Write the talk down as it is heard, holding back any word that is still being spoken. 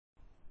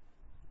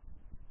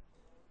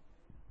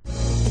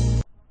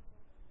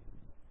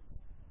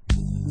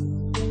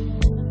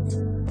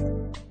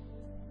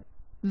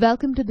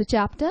Welcome to the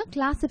chapter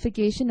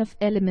Classification of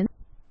Elements,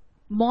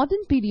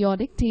 Modern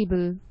Periodic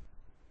Table.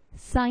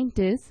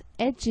 Scientist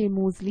H.J.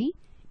 Moseley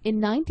in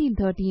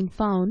 1913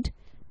 found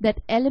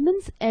that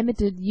elements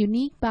emitted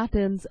unique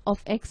patterns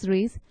of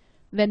X-rays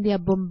when they are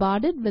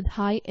bombarded with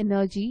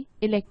high-energy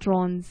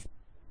electrons.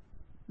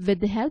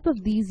 With the help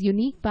of these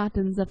unique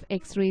patterns of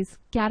X-rays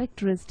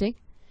characteristic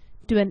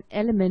to an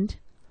element,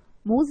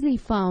 Moseley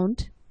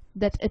found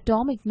that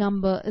atomic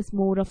number is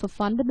more of a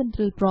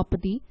fundamental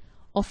property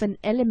of an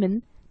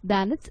element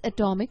than its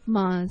atomic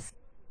mass.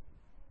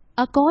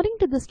 According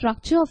to the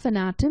structure of an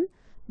atom,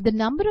 the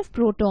number of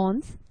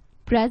protons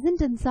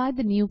present inside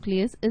the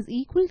nucleus is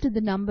equal to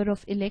the number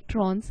of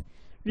electrons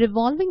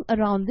revolving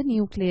around the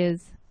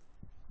nucleus.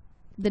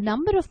 The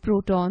number of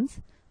protons,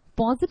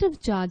 positive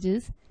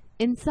charges,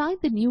 inside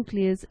the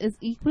nucleus is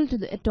equal to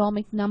the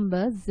atomic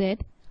number Z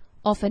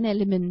of an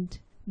element.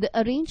 The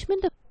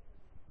arrangement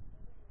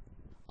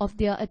of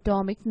their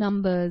atomic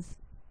numbers.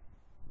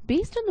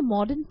 Based on the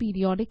modern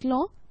periodic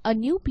law, a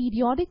new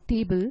periodic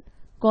table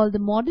called the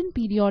modern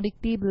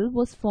periodic table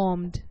was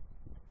formed.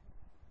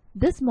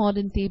 This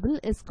modern table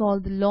is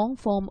called the long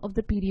form of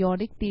the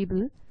periodic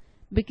table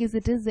because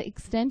it is the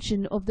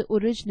extension of the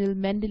original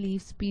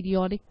Mendeleev's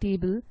periodic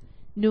table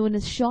known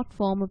as short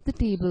form of the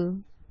table.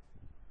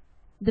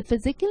 The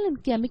physical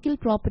and chemical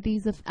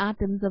properties of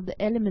atoms of the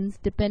elements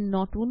depend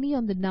not only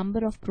on the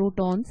number of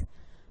protons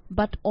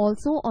but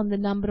also on the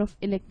number of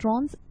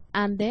electrons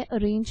and their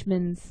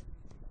arrangements,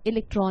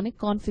 electronic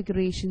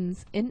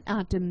configurations in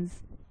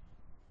atoms.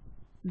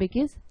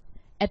 Because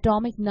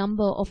atomic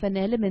number of an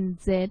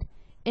element Z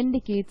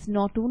indicates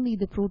not only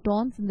the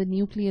protons in the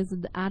nucleus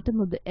of the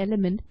atom of the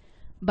element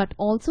but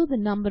also the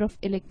number of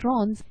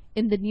electrons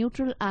in the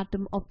neutral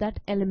atom of that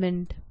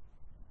element.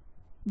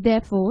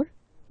 Therefore,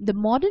 the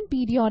modern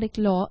periodic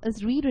law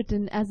is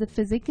rewritten as the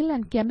physical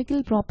and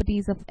chemical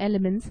properties of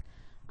elements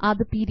are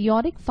the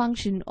periodic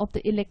function of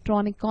the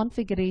electronic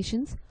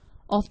configurations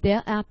of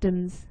their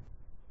atoms.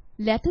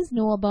 Let us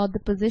know about the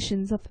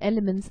positions of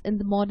elements in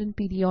the modern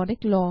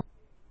periodic law.